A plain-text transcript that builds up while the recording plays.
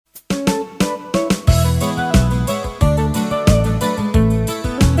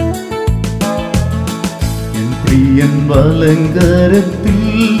പ്രിയൻ വലങ്കരത്തിൽ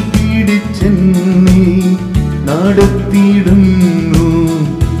പിടിച്ചെന്നെ നടത്തിയിടുന്നു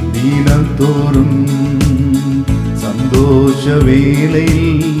ദിനം തോറും. സന്തോഷവേളയിൽ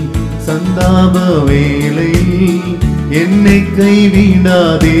സന്താപവേളയിൽ എന്നെ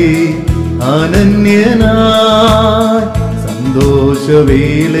കൈവിടാതെ അനന്യനായി.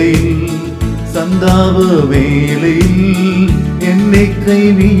 സന്തോഷവേളയിൽ സന്താപവേളയിൽ എന്നെ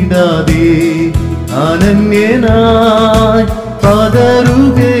കൈവിടാതെ അനന്യനായി.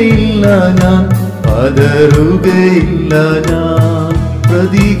 പതറുകയില്ല ഞാൻ, പതറുകയില്ല ഞാൻ.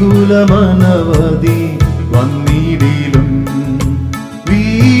 പ്രതികൂലമനവധി വന്നിടിലും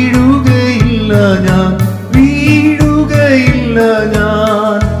വീഴുകയില്ല ഞാൻ, വീഴുകയില്ല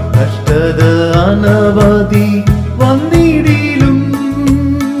ഞാൻ. കഷ്ടത അനവധി വന്നിടിലും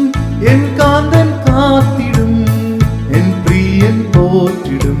എൻ കാന്തൻ കാത്തിടും, എൻ പ്രിയൻ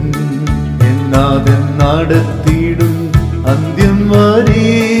പോറ്റിടും, എന്നാഥൻ നടത്തിയിടും അന്ത്യം വരെ.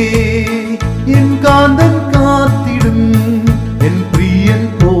 എൻ കാന്തൻ കാത്തിടും, എൻ പ്രിയൻ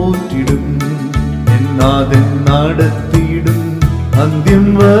പോറ്റിടും, എന്നാഥൻ നടത്തിയിടും അന്ത്യം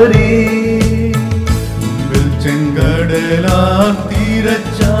വരെ. മുമ്പിൽ ചെങ്കടലാ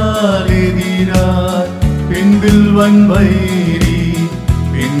തിരച്ചാലെതിരാൽ പിൻപിൽ വൻവൈരി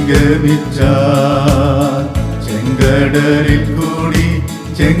പിൻഗമിച്ചാൽ. ചെങ്കടലിൽ കൂടി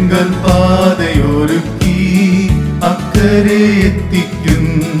ചെങ്കൽ പാതയൊരുക്കി അക്കരെ എത്തിക്കും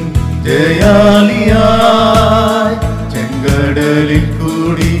ജയാളിയായി. ചെങ്കടലിൽ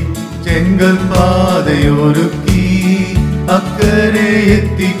കൂടി ചെങ്കൽ പാതയൊരുക്കി അക്കരെ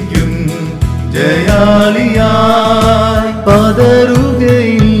എത്തിക്കും ജയാളിയായി.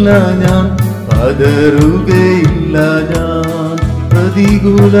 പതറുകയില്ല ഞാൻ, പതറുകയില്ല ഞാൻ.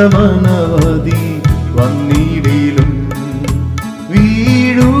 പ്രതികൂലമനവധി വന്നിടിലും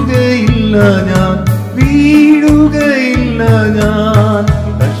വീഴുകയില്ല ഞാൻ, വീഴുകയില്ല ഞാൻ.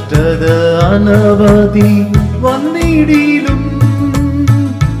 കഷ്ടത അനവധി വന്നിടിലും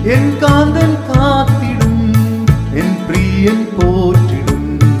എൻ കാന്തൻ കാത്തിടും, എൻ പ്രിയൻ പോറ്റിടും,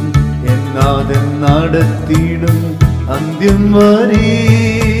 എന്നാഥൻ നടത്തിയിടും അന്ത്യം വരെ.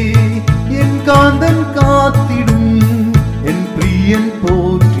 എൻ കാന്തൻ കാത്തിടും, എൻ പ്രിയൻ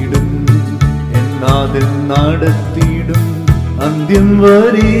പോറ്റിടും, എന്നാഥൻ നടത്തിയിടും അന്ത്യം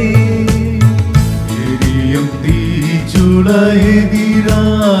വരെ. എരിയും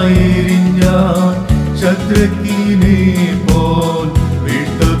തീച്ചുളയെതിരായെരിഞ്ഞാൻ ശത്രുക്കിനെ പോൽ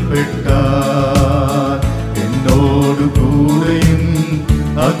വീഴ്ത്തപ്പെട്ടാൽ. എന്നോടു കൂടെയും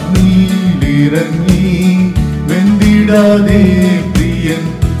അഗ്നിയിലിറങ്ങി വെന്തിടാതെ പ്രിയൻ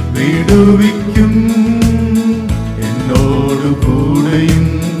വിടുവിക്കും. എന്നോടു കൂടെയും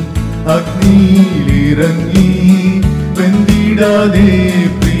അഗ്നിയിലിറങ്ങി വെന്തിടാതെ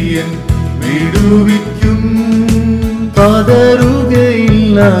പ്രിയൻ വിടുവിക്കും.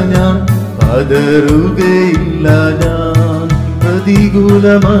 പതറുകയില്ല ഞാൻ, പതറുകയില്ല ഞാൻ.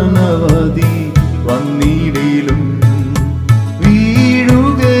 പ്രതികൂലമനവധി വന്നിടിലും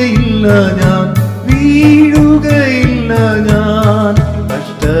വീഴുകയില്ല ഞാൻ, വീഴുകയില്ല ഞാൻ.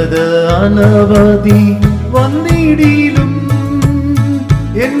 കഷ്ടത അനവധി വന്നിടിലും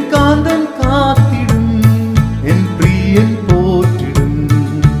എൻ കാന്തൻ കാത്തിടും, എൻ പ്രിയൻ പോറ്റിടും,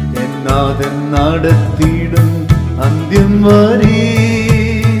 എന്നാഥൻ നടത്തിയിടും അന്ത്യം വരെ.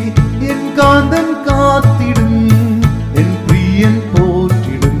 എൻ കാന്തൻ കാത്തിടും, എൻ പ്രിയൻ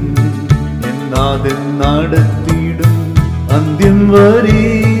പോറ്റിടും, എന്നാഥൻ നടത്തിയിടും അന്ത്യം വരെ.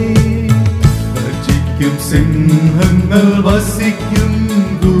 ഗർജിക്കും സിംഹങ്ങൾ വസിക്കും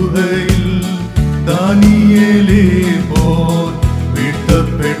ഗുഹയിൽ ദാനിയേലേ പോൽ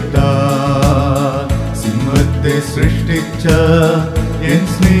വീഴ്ത്തപ്പെട്ടാൽ. സിംഹത്തെ സൃഷ്ടിച്ച എൻ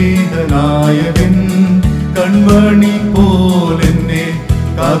സ്നേഹനായകൻ കൺമണി പോലെന്നെ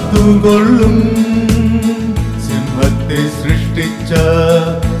കാത്തുകൊള്ളും. സിംഹത്തെ സൃഷ്ടിച്ച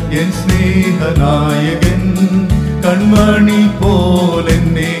എൻ സ്നേഹനായകൻ കൺമണി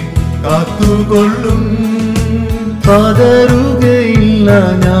പോലെന്നെ കാത്തുകൊള്ളും. പതറുകയില്ല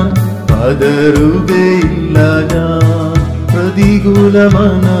ഞാൻ, പതറുകയില്ല ഞാൻ.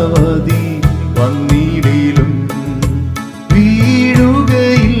 പ്രതികൂലമനവധി വന്നിടിലും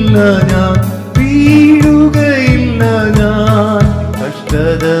വീഴുകയില്ല ഞാൻ, വീഴുകയില്ല ഞാൻ.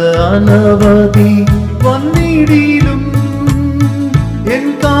 കഷ്ടത അനവധി വന്നിടിലും എൻ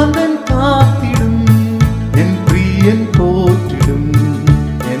കാന്തൻ കാത്തിടും, എൻ പ്രിയൻ പോറ്റിടും,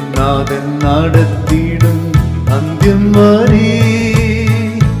 എന്നാഥൻ നടത്തിയിടും അന്ത്യം വരെ.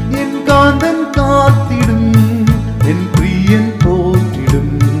 എൻ കാന്തൻ കാത്തിടും, എൻ പ്രിയൻ പോറ്റിടും,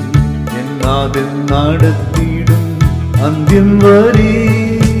 എന്നാഥൻ നടത്തിയിടും അന്ത്യം വരെ.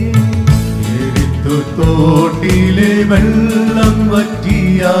 തോട്ടിലെ വെള്ളം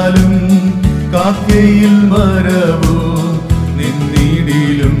വറ്റിയാലും കാക്കയിൽ മരവോ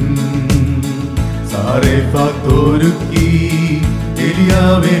നിന്നിടിലും സാറേഫാത്തൊരുക്കി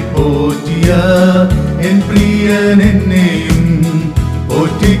എലിയാവെ പോറ്റിയ എൻ പ്രിയൻ എന്നെയും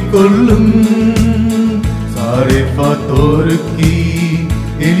പോറ്റിക്കൊള്ളും. സാറേഫാത്തൊരുക്കി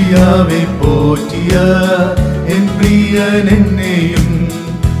എലിയാവെ പോറ്റിയ എൻ പ്രിയൻ എന്നെയും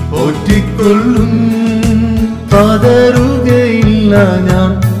പോറ്റിക്കൊള്ളും. പതറുകയില്ല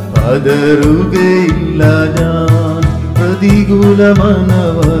ഞാൻ, പതറുകയില്ല ഞാൻ,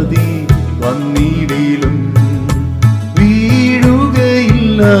 പ്രതികൂലമനവധി വന്നിടിലും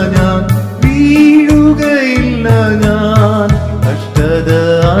വീഴുകയില്ല ഞാൻ, വീഴുകയില്ല ഞാൻ, കഷ്ടത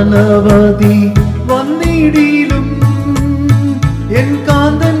അനവധി വന്നിടിലും എൻ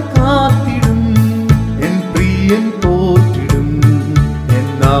കാന്തൻ കാത്തിടും, എൻ പ്രിയൻ പോറ്റിടും, എൻ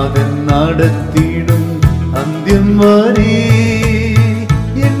നാഥൻ നടത്തിടും അന്ത്യം വരെ.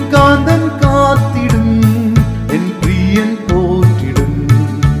 എൻ കാന്തൻ കാത്തിടും, എൻ പ്രിയൻ പോറ്റിടും,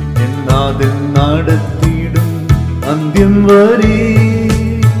 എൻ നാഥൻ നടത്തിടും അന്ത്യം വരെ.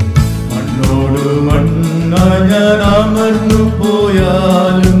 മണ്ണോട് മണ്ണായി ഞാൻ അമർന്നു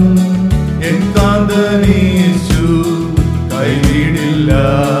പോയാലും എൻ കാന്തനേശു കൈവിടില്ല.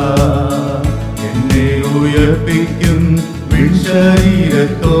 എന്നെ ഉയർപ്പിക്കും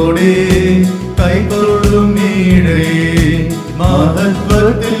വിൺശരീരത്തോടെ കൈക്കൊള്ളും ഈടയെ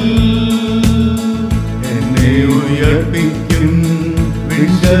മഹത്വത്തിൽ. എന്നെ ഉയർപ്പിക്കും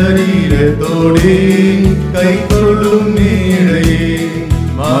വിൺശരീരത്തോടെ കൈക്കൊള്ളും ഈടയെ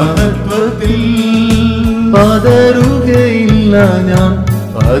മഹത്വത്തിൽ. പതറുകയില്ല ഞാൻ,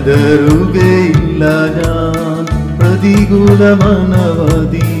 പതറുകയില്ല ഞാൻ,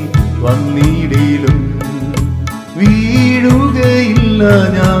 പ്രതികൂലമനവധി വന്നിടിലും വീഴുകയില്ല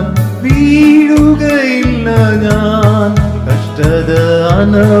ഞാൻ, വീഴുകയില്ല ഞാൻ, കഷ്ടത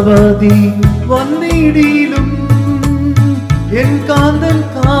അനവധി വന്നിടിലും എൻ കാന്തൻ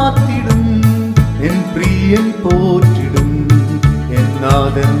കാത്തിടും, എൻ പ്രിയൻ പോറ്റിടും, എൻ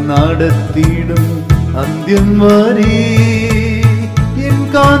നാഥൻ നടത്തിടും അന്ത്യം വരെ. എൻ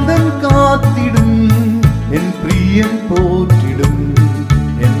കാന്തൻ കാത്തിടും, എൻ പ്രിയൻ പോറ്റിടും,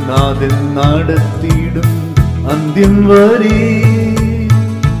 എൻ നാഥൻ നടത്തിടും അന്ത്യം വരെ.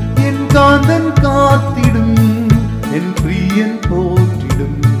 എൻ കാന്തൻ കാത്തിടും,